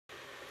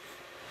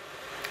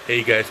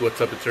Hey guys,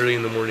 what's up? It's early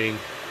in the morning.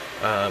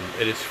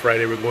 It is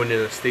Friday. We're going to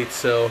an estate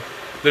sale.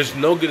 There's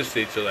no good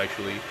estate sale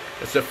actually,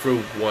 except for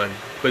one.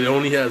 But it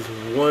only has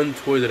one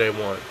toy that I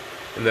want,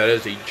 and that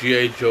is a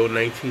G.I. Joe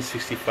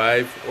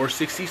 1965 or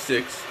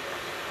 66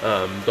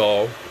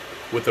 doll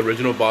with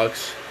original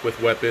box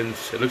with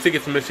weapons. It looks like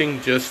it's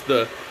missing just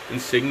the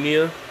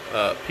insignia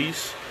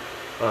piece,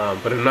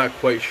 but I'm not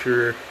quite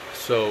sure.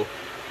 So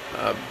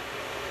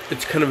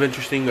it's kind of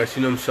interesting. I've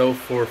seen them sell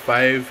for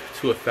 $500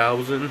 to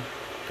 $1,000.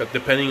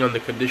 Depending on the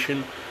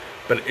condition,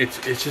 but it's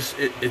just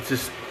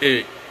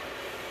the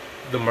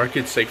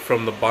market's like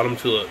from the bottom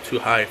to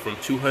high, from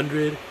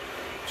 200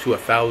 to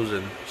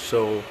 1,000.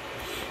 So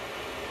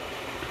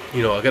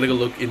you know, I gotta go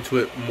look into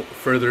it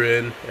further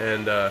in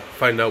and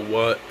find out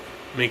what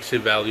makes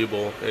it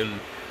valuable, and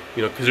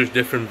you know, because there's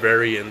different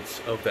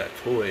variants of that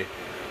toy.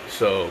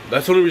 So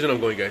that's the only reason I'm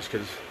going, guys,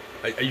 because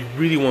I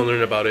really want to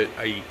learn about it.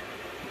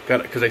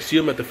 Because I see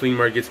them at the flea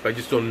markets, but I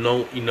just don't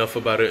know enough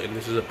about it, and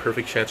this is a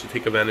perfect chance to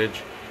take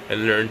advantage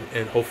and learn,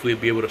 and hopefully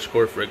be able to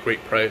score for a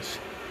great price.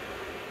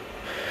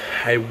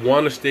 I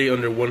want to stay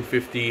under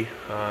 150,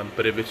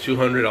 but if it's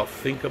 200, I'll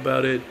think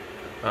about it.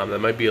 That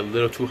might be a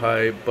little too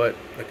high, but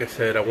like I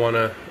said, I want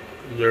to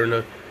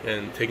learn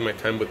and take my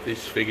time with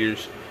these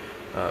figures.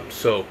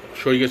 So I'll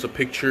show you guys a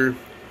picture.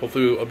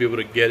 Hopefully I'll be able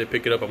to get it,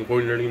 pick it up. I'm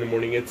going early in the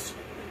morning. It's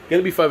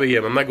gonna be 5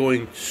 a.m. I'm not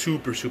going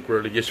super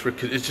early, just for,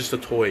 because it's just a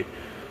toy.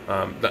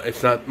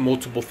 It's not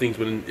multiple things.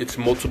 When it's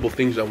multiple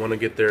things, I want to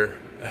get there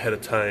ahead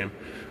of time.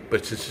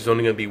 But since it's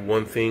only going to be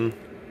one thing,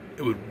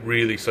 it would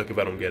really suck if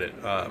I don't get it.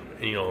 And,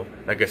 you know,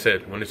 like I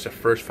said, when it's the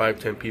first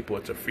 5-10 people,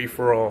 it's a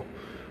free-for-all.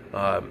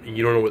 And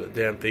you don't know where the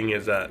damn thing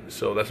is at.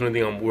 So that's the only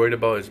thing I'm worried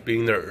about, is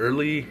being there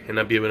early and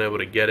not being able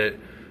to get it.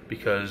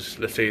 Because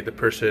let's say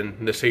person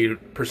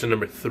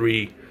number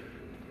 3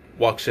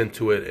 walks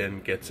into it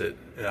and gets it,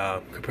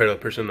 compared to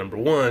person number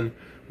 1,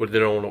 where they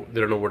don't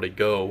know where to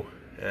go.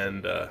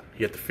 And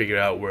you have to figure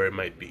out where it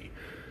might be.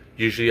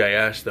 Usually I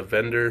ask the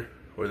vendor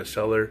or the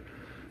seller,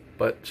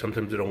 but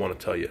sometimes they don't want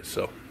to tell you.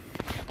 So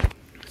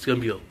it's going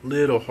to be a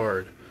little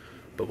hard,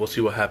 but we'll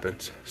see what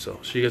happens. So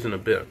see you guys in a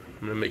bit.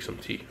 I'm going to make some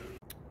tea.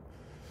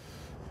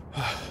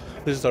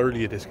 This is how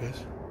early it is,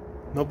 guys.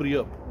 Nobody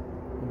up.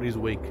 Nobody's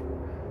awake.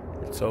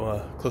 It's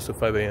so close to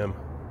 5 a.m.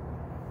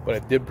 But I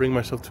did bring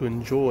myself to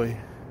enjoy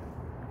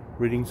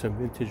reading some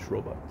vintage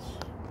robots.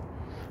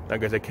 Now,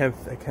 guys, I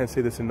can't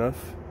say this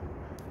enough.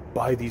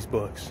 Buy these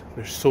books.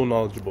 They're so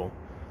knowledgeable.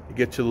 You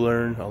get to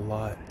learn a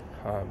lot.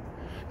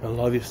 And a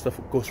lot of this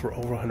stuff goes for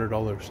over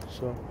 $100.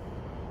 So,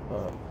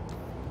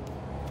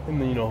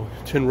 and then, you know,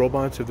 tin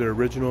robots, if they're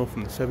original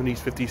from the 70s,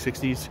 50s,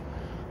 60s,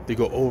 they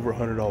go over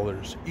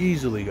 $100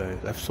 easily,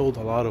 guys. I've sold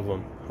a lot of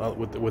them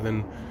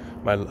within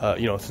my,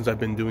 you know, since I've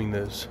been doing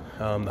this.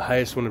 The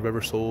highest one I've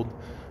ever sold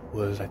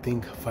was, I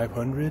think,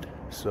 500.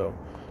 So,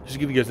 just to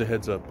give you guys a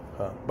heads up.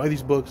 Buy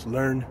these books,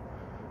 learn.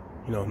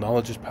 You know,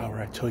 knowledge is power.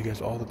 I tell you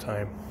guys all the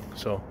time.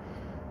 So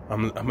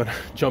I'm gonna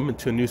jump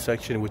into a new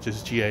section, which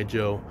is G.I.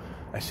 Joe.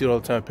 I see it all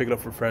the time. I pick it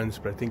up for friends,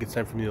 but I think it's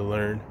time for me to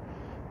learn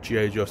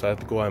G.I. Joe. So I have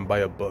to go out and buy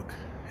a book,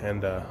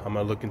 and I'm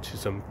gonna look into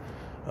some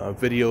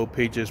video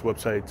pages,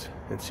 websites,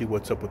 and see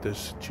what's up with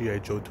this G.I.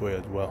 Joe toy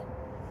as well.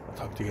 I'll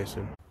talk to you guys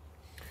soon.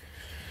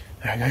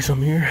 Alright, guys,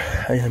 I'm here.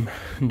 I am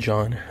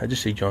John. I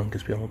just say John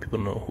because I want people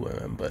to know who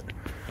I am, but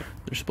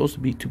there's supposed to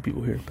be 2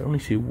 people here, but I only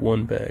see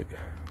 1 bag.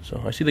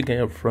 So I see the guy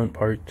up front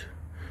parked,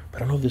 but I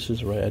don't know if this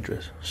is the right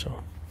address.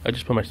 So I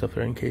just put my stuff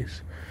there in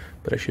case.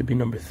 But I should be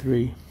number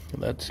 3.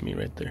 And that's me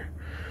right there.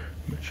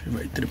 I'm not sure if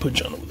I didn't put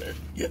John over there.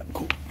 Yeah,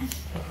 cool.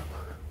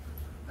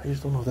 I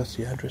just don't know if that's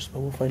the address, but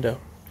we'll find out.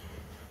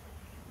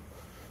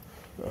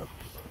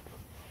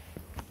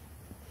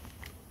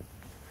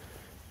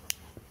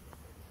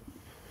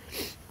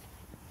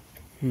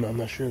 I'm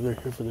not sure if they're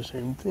here for the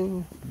same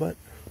thing, but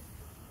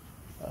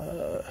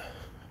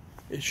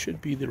it should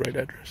be the right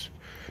address.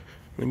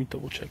 Let me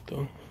double check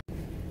though.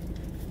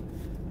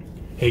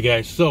 Hey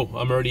guys, so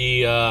I'm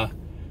already,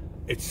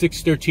 it's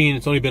 6:13,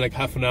 it's only been like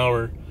half an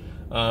hour,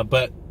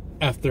 but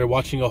after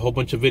watching a whole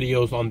bunch of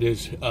videos on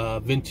this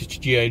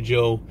vintage G.I.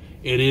 Joe,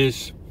 it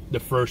is the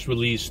first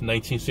release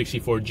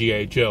 1964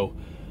 G.I. Joe.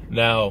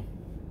 Now,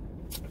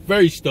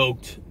 very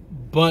stoked,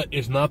 but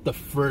it's not the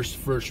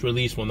first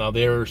release one. Now,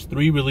 there's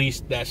 3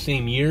 released that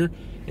same year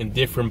in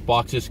different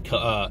boxes,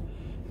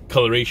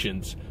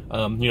 colorations.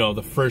 You know,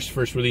 the first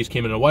release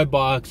came in a white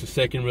box, the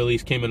second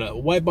release came in a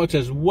white box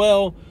as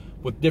well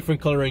with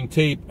different coloring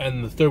tape,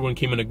 and the third one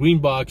came in a green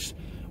box.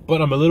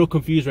 But I'm a little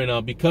confused right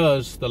now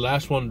because the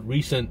last one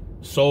recent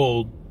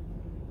sold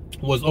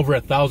was over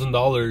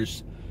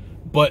 $1,000,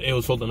 but it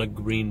was sold in a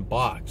green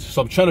box.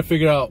 So I'm trying to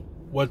figure out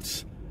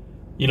what's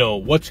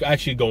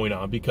actually going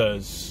on,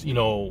 because, you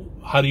know,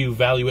 how do you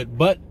value it?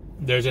 But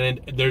there's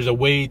a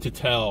way to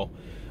tell.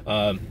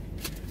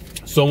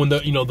 So when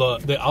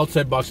the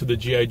outside box of the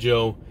G.I.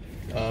 Joe,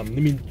 let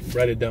me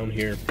write it down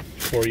here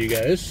for you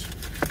guys.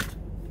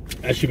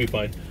 That should be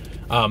fine.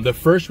 The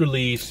first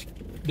release,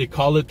 they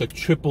call it the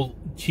Triple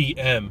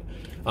TM.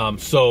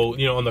 So,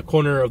 you know, on the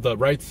corner of the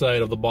right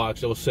side of the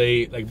box, it will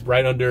say, like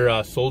right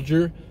under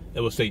Soldier, it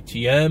will say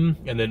TM,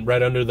 and then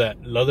right under that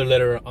other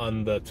letter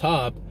on the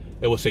top,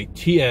 it will say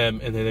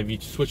TM, and then if you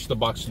switch the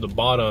box to the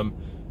bottom,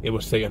 it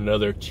will say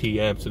another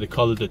TM. So they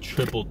call it the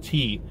triple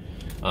T,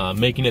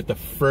 making it the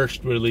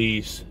first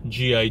release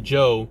G.I.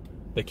 Joe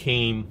that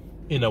came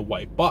in a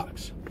white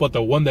box. But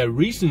the one that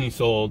recently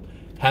sold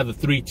had the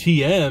 3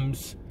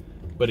 TMs,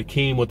 but it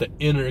came with the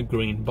inner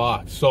green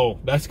box. So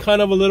that's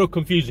kind of a little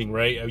confusing,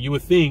 right? You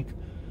would think,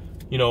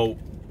 you know,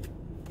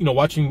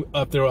 watching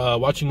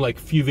watching like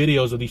a few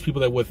videos of these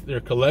people that with their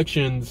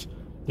collections,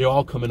 they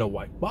all come in a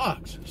white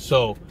box.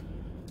 So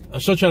I'm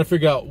still trying to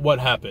figure out what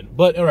happened.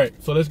 But all right,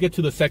 so let's get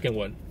to the second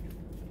one.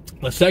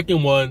 The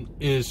second one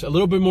is a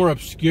little bit more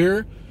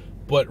obscure,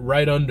 but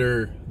right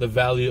under the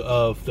value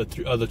of the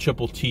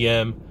triple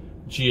TM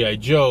G.I.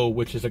 Joe,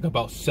 which is like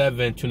about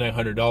 $700 to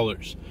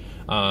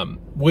 $900.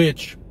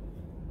 Which,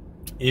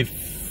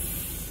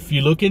 if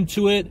you look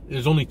into it,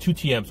 there's only 2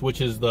 TMs, which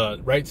is the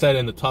right side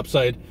and the top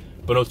side,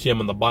 but no TM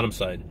on the bottom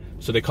side.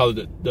 So they call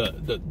it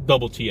the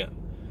double TM.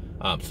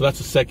 So that's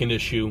the second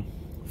issue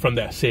from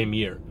that same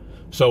year.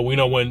 So we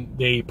know when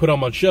they put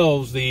them on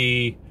shelves,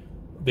 they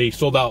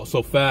sold out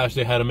so fast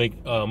they had to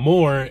make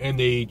more, and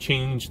they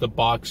changed the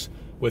box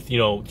with, you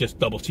know, just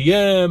double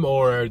TM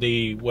or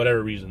the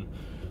whatever reason.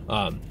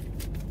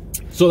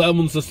 So that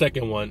one's the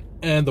second one,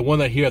 and the one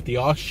that here at the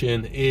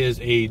auction is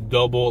a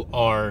double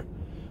R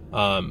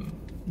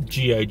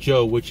G.I.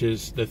 Joe, which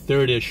is the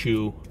 3rd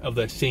issue of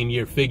that same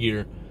year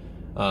figure.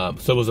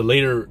 So it was a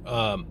later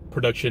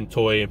production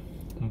toy,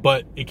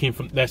 but it came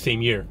from that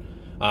same year.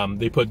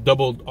 They put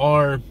double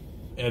R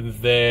and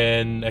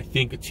then I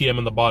think a TM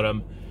on the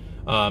bottom,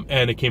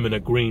 and it came in a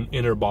green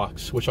inner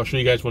box, which I'll show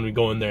you guys when we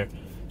go in there.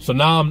 So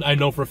now I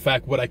know for a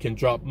fact what I can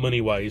drop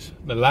money wise.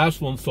 The last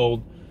one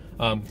sold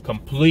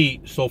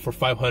complete, sold for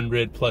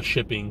 $500 plus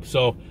shipping,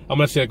 so I'm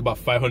gonna say like about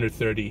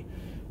 $530.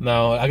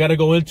 Now I gotta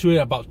go into it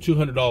about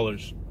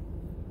 $200.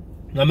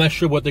 I'm not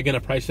sure what they're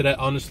gonna price it at,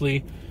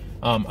 honestly.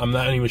 I'm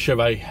not even sure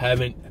if I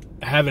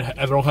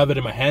don't have it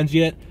in my hands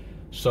yet,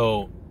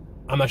 so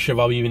I'm not sure if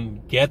I'll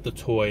even get the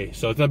toy.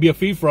 So it's gonna be a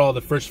free for all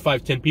the first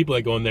 5-10 people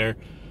that go in there,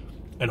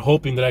 and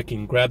hoping that I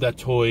can grab that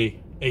toy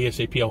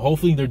ASAP.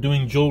 Hopefully they're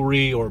doing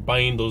jewelry or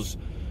buying those,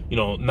 you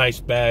know, nice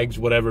bags,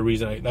 whatever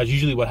reason. That's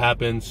usually what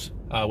happens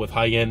with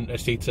high-end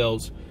estate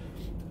sales.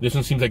 This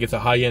one seems like it's a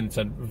high-end, it's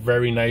a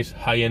very nice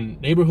high-end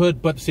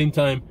neighborhood, but at the same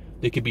time,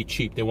 they could be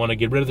cheap. They want to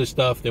get rid of this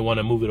stuff, they want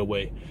to move it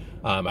away.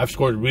 I've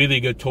scored really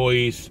good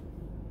toys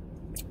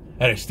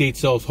at estate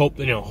sales.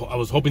 I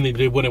was hoping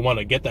they wouldn't want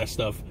to get that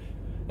stuff,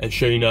 and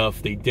sure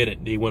enough, they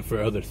didn't. They went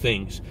for other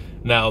things.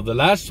 Now, the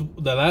last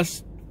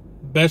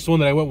best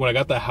one that I went, when I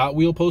got the Hot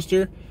Wheel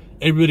poster,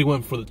 everybody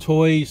went for the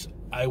toys.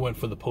 I went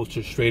for the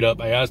poster straight up.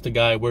 I asked the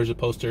guy, where's the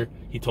poster?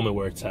 He told me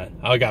where it's at.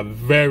 I got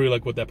very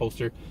lucky with that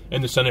poster,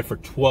 and they sent it for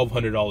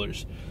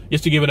 $1,200.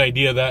 Just to give an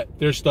idea that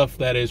there's stuff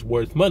that is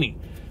worth money.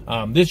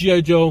 This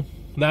G.I. Joe,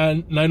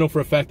 I know for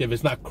a fact if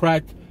it's not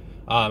cracked,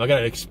 I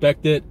gotta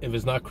expect it. If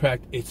it's not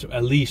cracked, it's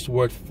at least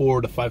worth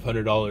 $400 to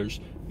 $500,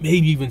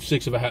 maybe even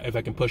 $600 if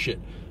I can push it.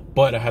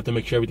 But I have to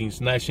make sure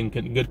everything's nice and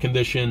in good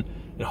condition,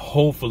 and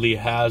hopefully it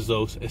has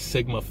those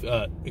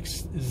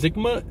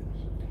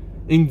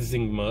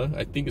Insigma,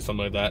 I think it's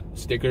something like that,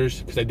 stickers,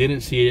 because I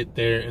didn't see it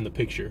there in the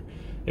picture.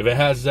 If it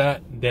has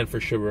that, then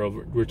for sure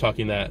we're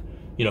talking that,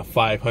 you know,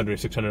 $500,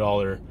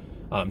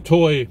 $600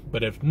 toy.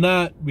 But if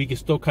not, we can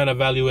still kind of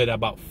value it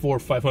about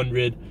 $400,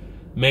 $500,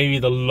 maybe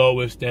the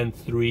lowest end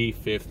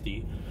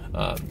 $350.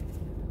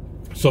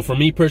 So for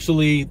me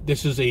personally,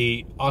 this is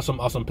a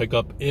awesome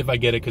pickup if I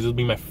get it, because it'll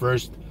be my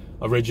first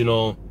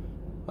original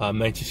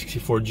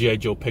 1964 G.I.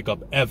 Joe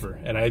pickup ever.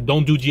 And I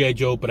don't do G.I.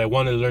 Joe, but I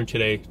wanted to learn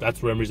today. That's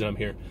the reason I'm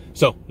here.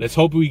 So let's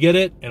hope we get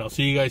it, and I'll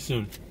see you guys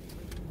soon.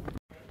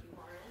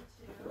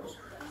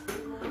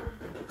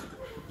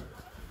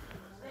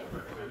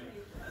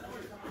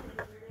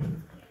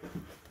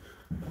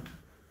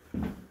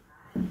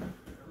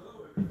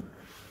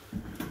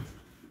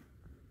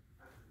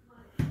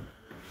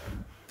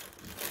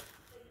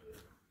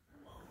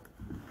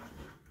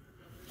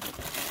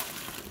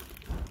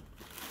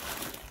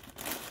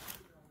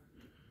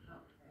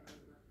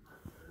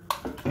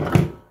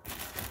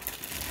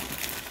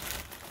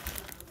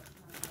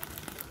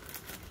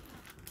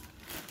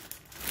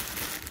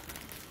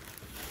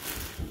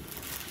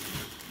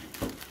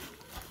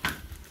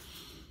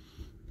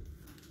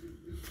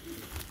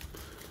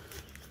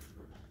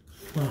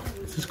 Wow,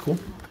 this is cool.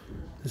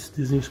 This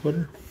Disney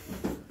sweater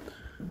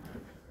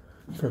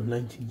from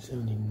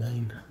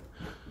 1979.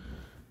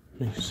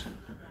 Nice.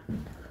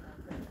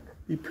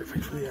 Be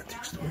perfect for the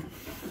antique store.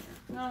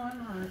 No, I'm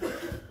not.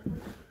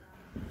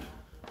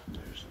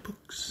 There's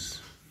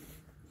books.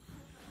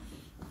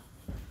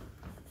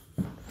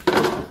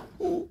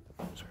 Oh,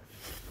 sorry.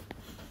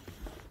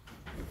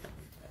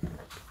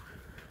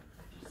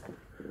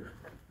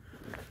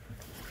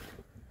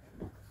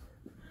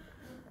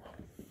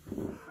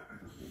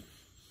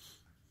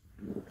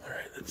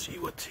 Let's see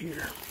what's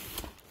here.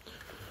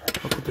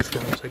 I'll put this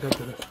down. So I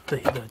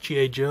got the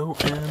G.I. Joe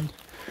and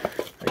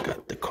I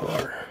got the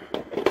car.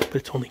 But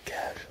it's only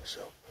cash,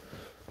 so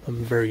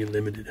I'm very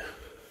limited.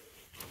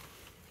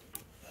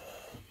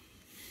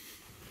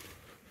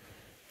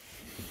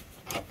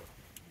 I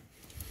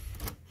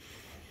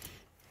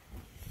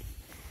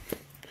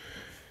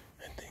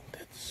think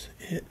that's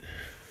it.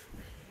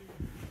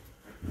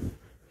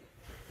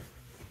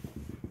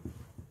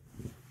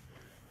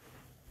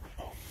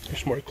 Oh,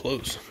 there's more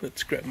clothes.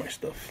 Let's grab my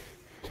stuff.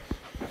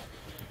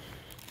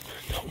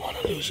 Don't want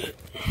to lose it.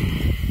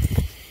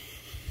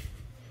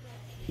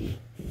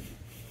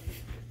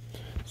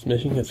 It's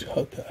missing its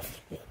hug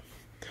cuff, but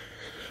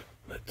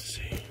let's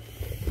see.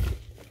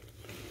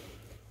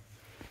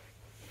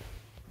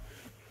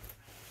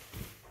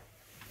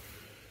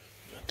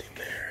 Nothing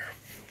there.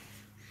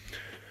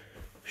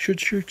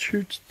 Shirts.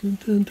 Dun,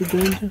 dun, dun,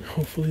 dun, dun.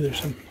 Hopefully there's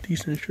some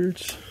decent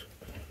shirts.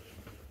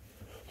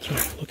 That's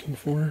what I'm looking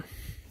for.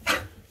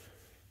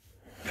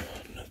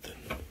 Nothing.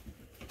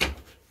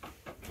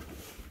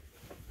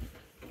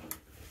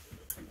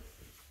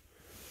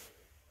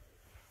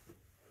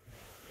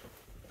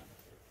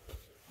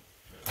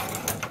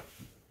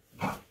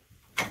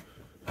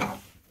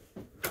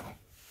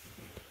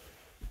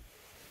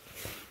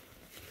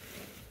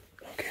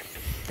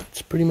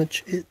 Pretty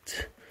much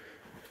it.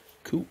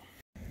 Cool.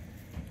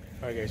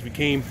 Alright guys, we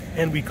came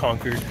and we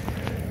conquered.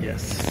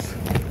 Yes.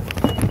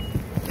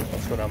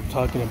 That's what I'm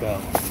talking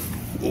about.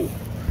 Ooh.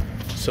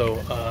 So,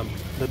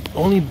 the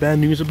only bad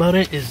news about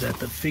it is that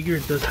the figure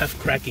does have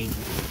cracking.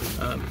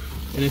 And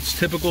it's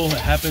typical. It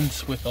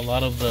happens with a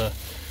lot of the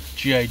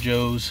G.I.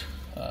 Joes.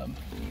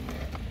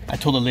 I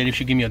told the lady if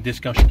she gave me a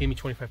discount, she gave me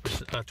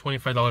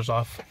 $25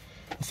 off.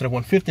 Instead of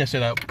 $150, I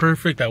said,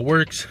 perfect, that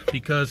works,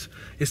 because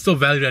it's still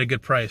valued at a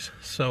good price.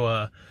 So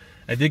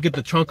I did get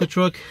the Chonka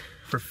truck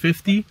for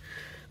 $50.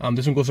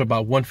 This one goes for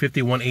about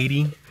 $150,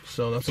 $180.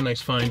 So that's a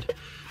nice find.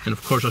 And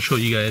of course, I'll show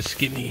you guys.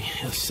 Give me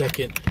a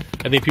second.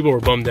 I think people were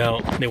bummed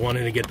out. They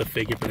wanted to get the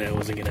figure, but that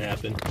wasn't gonna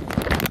happen.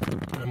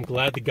 I'm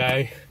glad the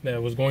guy that I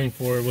was going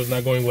for was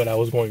not going what I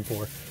was going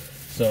for.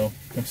 So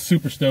I'm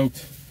super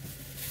stoked.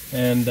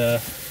 And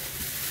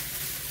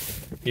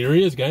here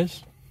he is,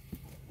 guys.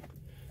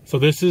 So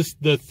this is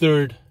the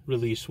third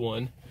release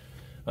one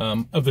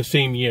of the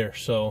same year.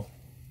 So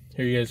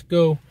here you guys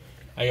go.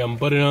 I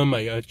unbuttoned him,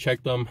 I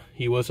checked him.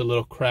 He was a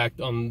little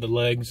cracked on the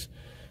legs.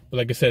 But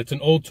like I said, it's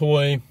an old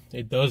toy.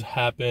 It does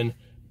happen.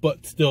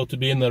 But still, to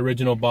be in the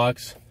original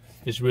box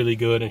is really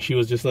good. And she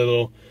was just a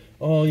little,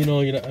 oh, you know,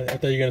 I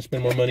thought you were gonna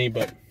spend more money,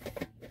 but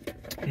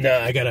nah,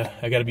 I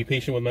gotta be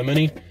patient with my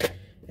money.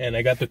 And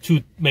I got the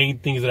two main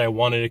things that I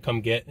wanted to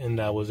come get, and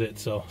that was it.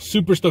 So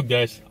super stoked,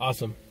 guys.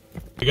 Awesome.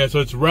 Okay, guys, so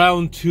it's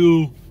round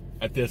 2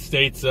 at the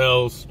estate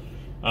sales.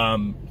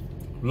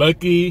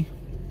 Luckily,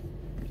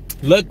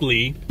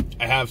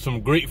 I have some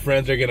great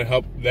friends that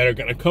are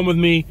gonna come with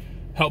me,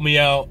 help me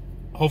out.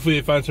 Hopefully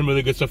they find some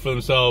really good stuff for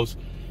themselves.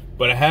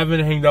 But I haven't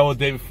hanged out with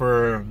David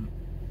for,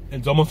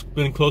 it's almost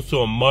been close to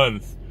a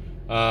month.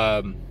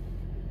 So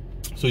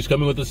he's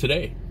coming with us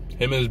today,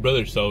 him and his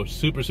brother. So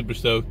super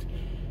stoked.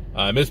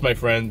 I miss my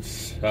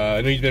friends.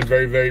 I know he's been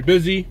very, very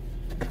busy.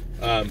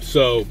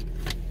 So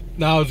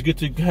now it's good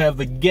to have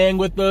the gang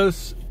with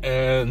us,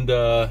 and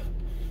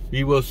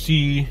we will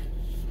see.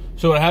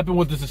 So what happened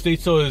with this estate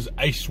sale is,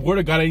 I swear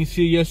to God I didn't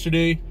see it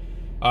yesterday.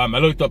 I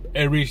looked up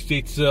every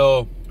estate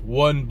sale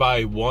one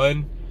by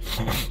one.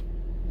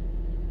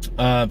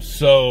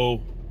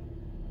 So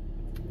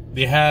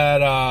they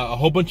had a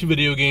whole bunch of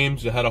video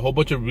games. They had a whole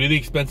bunch of really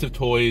expensive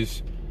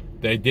toys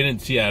that I didn't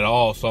see at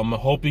all. So I'm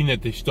hoping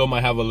that they still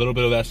might have a little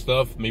bit of that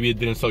stuff. Maybe it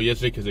didn't sell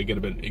yesterday because it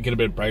could have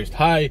been priced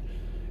high.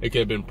 It could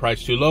have been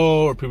priced too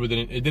low, or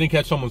it didn't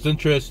catch someone's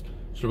interest.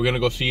 So we're gonna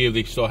go see if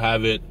they still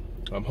have it.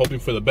 I'm hoping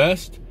for the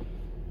best,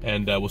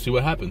 and we'll see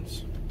what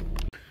happens.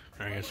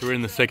 All right, guys, so we're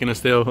in the second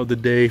estate of the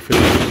day for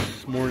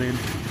this morning.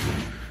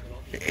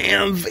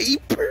 And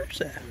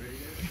vapors.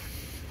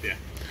 Yeah.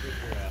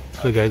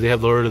 So guys, they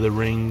have Lord of the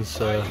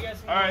Rings. All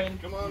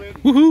right, come on in.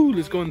 Woohoo!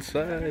 Let's go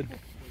inside.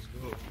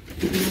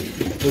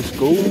 Let's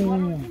go.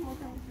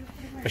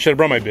 I should have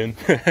brought my bin.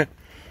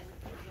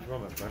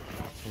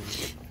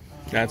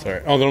 That's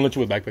alright. Oh, they don't let you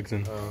with backpacks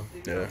in.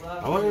 Yeah.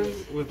 I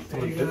wanted with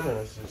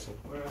different.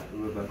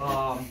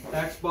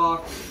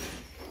 Xbox.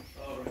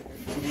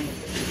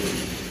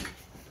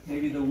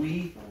 Maybe the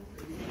Wii.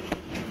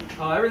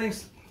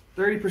 Everything's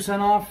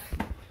 30% off.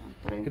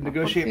 You can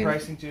negotiate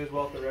pricing too as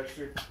well at the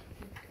register.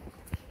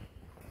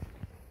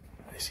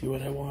 I see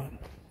what I want.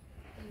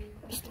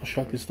 I'm still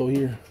shocked it's still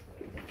here.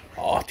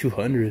 Oh,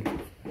 200.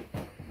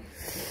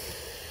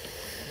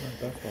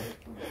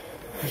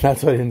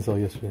 That's what I didn't sell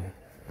yesterday.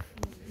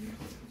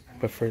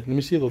 But for, let me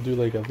see if they'll do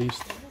like at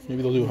least,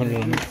 maybe they'll do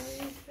 100 on it.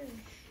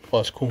 Oh,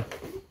 that's cool.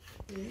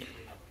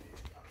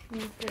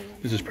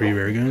 This is pretty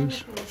rare,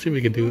 guys. Let's see if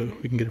we can do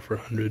it. We can get it for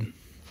 100.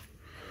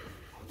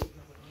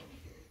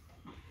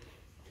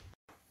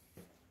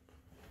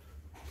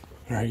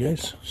 Alright,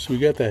 guys. So we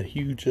got that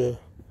huge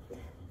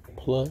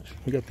plush.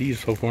 We got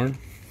these so far.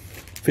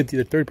 50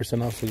 to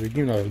 30% off, so they're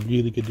giving out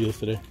really good deals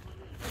today.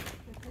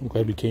 I'm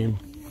glad we came.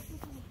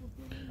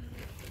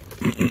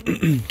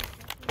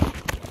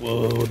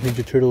 Whoa,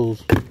 Ninja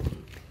Turtles.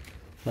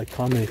 Like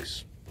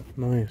comics.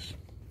 Nice.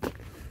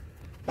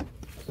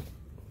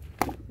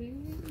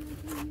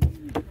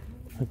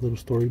 Like little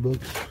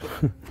storybooks.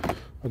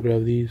 I'll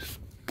grab these.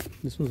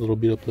 This one's a little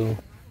beat up though.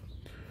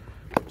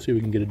 See if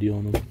we can get a deal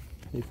on them.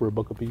 Maybe for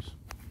 $1 a piece.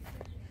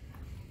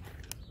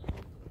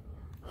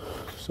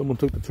 Someone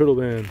took the turtle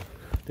van.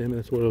 Damn it,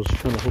 that's what I was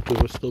trying to hope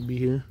it would still be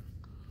here.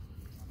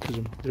 Because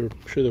I'm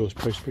sure that was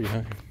priced pretty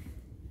high.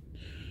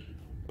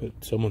 But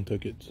someone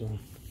took it, so.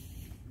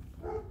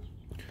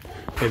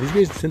 Yeah, these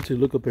guys tend to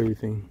look up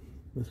everything.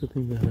 That's the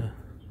thing that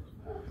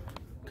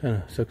kind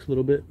of sucks a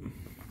little bit.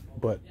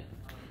 But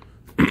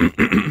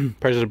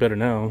prices are better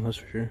now, that's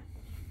for sure.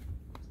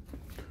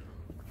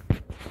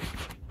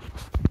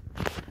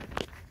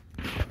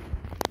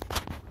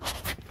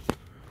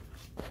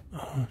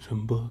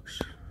 Some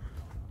books.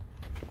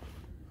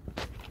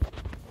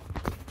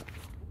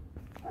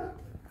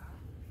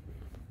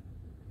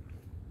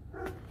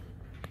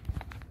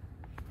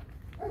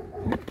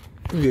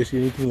 If you guys see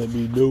anything, let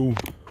me know.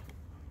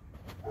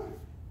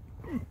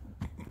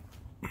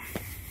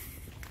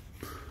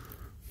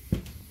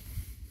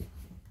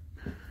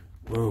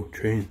 Whoa,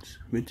 trains.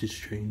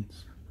 Vintage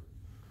trains.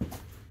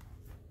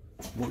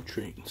 More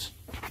trains.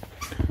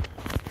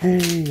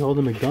 Hey, all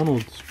the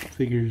McDonald's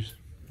figures.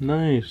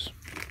 Nice.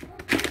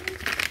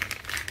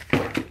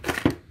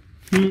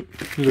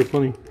 These are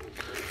funny.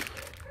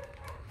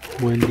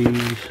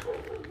 Wendy's.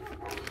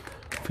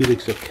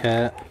 Felix the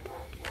cat.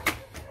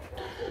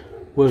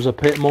 Where's a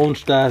pet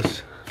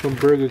monsters from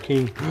Burger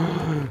King?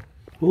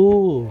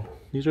 Oh,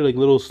 these are like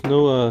little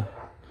snow.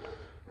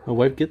 My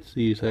wife gets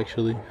these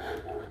actually.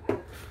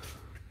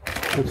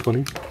 That's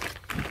funny.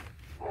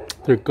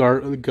 They're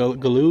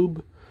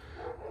galoob,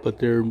 but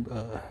they're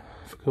I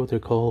forgot what they're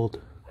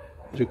called.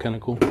 These are kind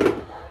of cool.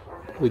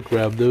 We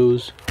grab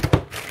those.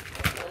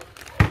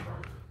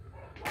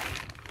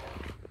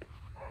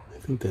 I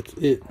think that's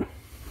it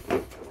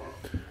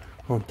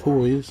on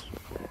toys.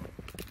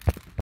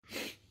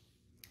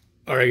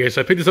 Alright guys,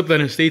 so I picked this up at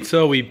an estate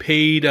sale. We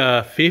paid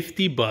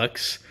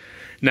 $50.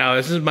 Now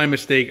this is my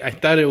mistake. I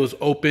thought it was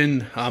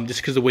open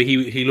just because the way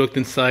he looked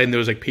inside and there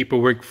was like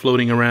paperwork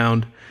floating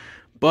around.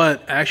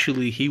 But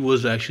actually he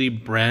was actually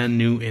brand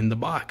new in the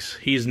box.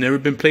 He's never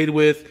been played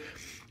with.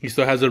 He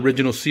still has the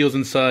original seals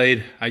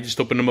inside. I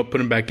just opened them up, put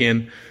them back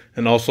in.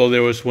 And also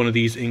there was one of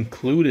these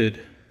included,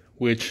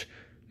 which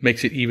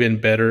makes it even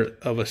better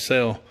of a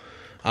sale.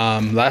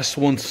 Last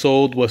one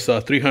sold was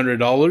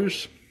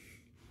 $300.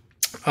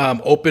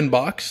 Open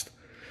boxed,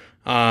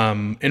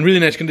 in really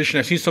nice condition.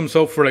 I've seen some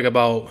sold for like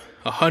about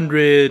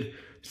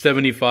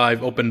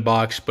 $175 open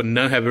box, but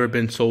none have ever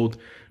been sold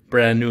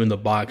brand new in the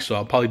box. So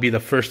I'll probably be the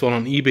first one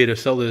on eBay to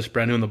sell this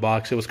brand new in the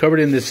box. It was covered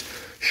in this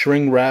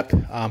shrink wrap.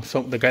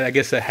 So the guy, I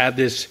guess, that had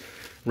this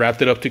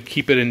wrapped it up to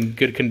keep it in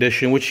good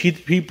condition, which he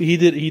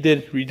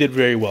did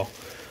very well.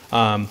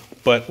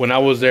 But when I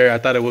was there, I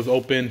thought it was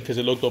open because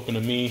it looked open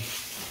to me.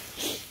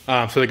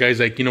 So the guy's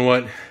like, you know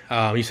what?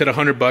 He said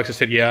 $100. I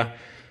said, yeah.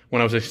 When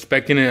I was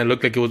inspecting it, it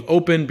looked like it was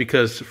open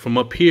because from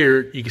up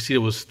here you can see it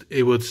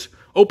was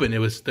open.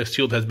 The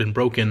seal has been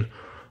broken,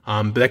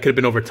 but that could have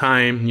been over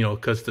time, you know,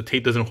 because the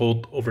tape doesn't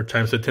hold over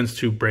time, so it tends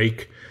to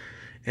break.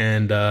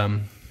 And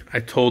I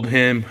told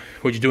him,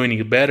 "Would you do any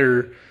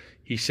better?"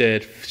 He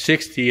said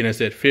 60, and I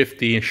said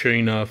 50. And sure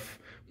enough,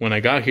 when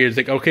I got here, it's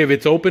like, okay, if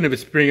it's open, if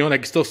it's pre-owned, I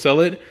can still sell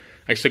it.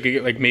 I still could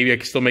get like maybe I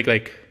can still make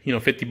like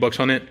 $50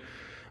 on it.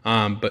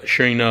 But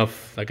sure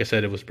enough, like I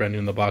said, it was brand new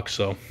in the box.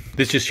 So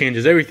this just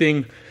changes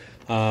everything.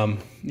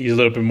 He's a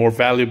little bit more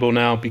valuable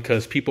now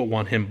because people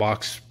want him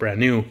boxed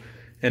brand new,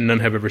 and none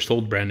have ever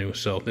sold brand new.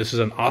 So this is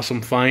an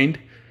awesome find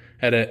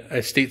at a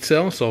estate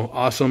sale. So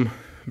awesome.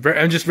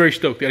 I'm just very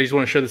stoked. I just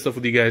want to share this stuff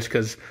with you guys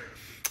because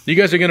you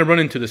guys are going to run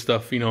into this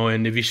stuff,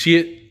 and if you see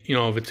it,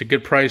 if it's a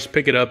good price,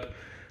 pick it up.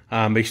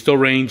 They still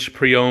range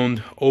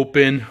pre-owned,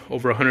 open,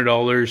 over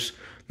 $100.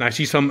 Now I've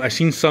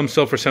seen some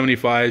sell for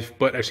 $75,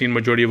 but I've seen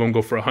majority of them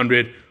go for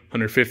 $100,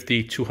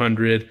 $150,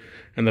 $200.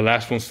 And the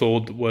last one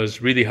sold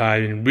was really high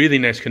in really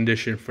nice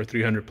condition for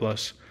 $300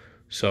 plus.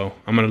 So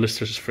I'm going to list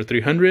this for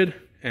 $300,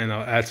 and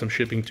I'll add some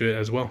shipping to it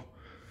as well.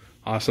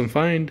 Awesome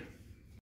find.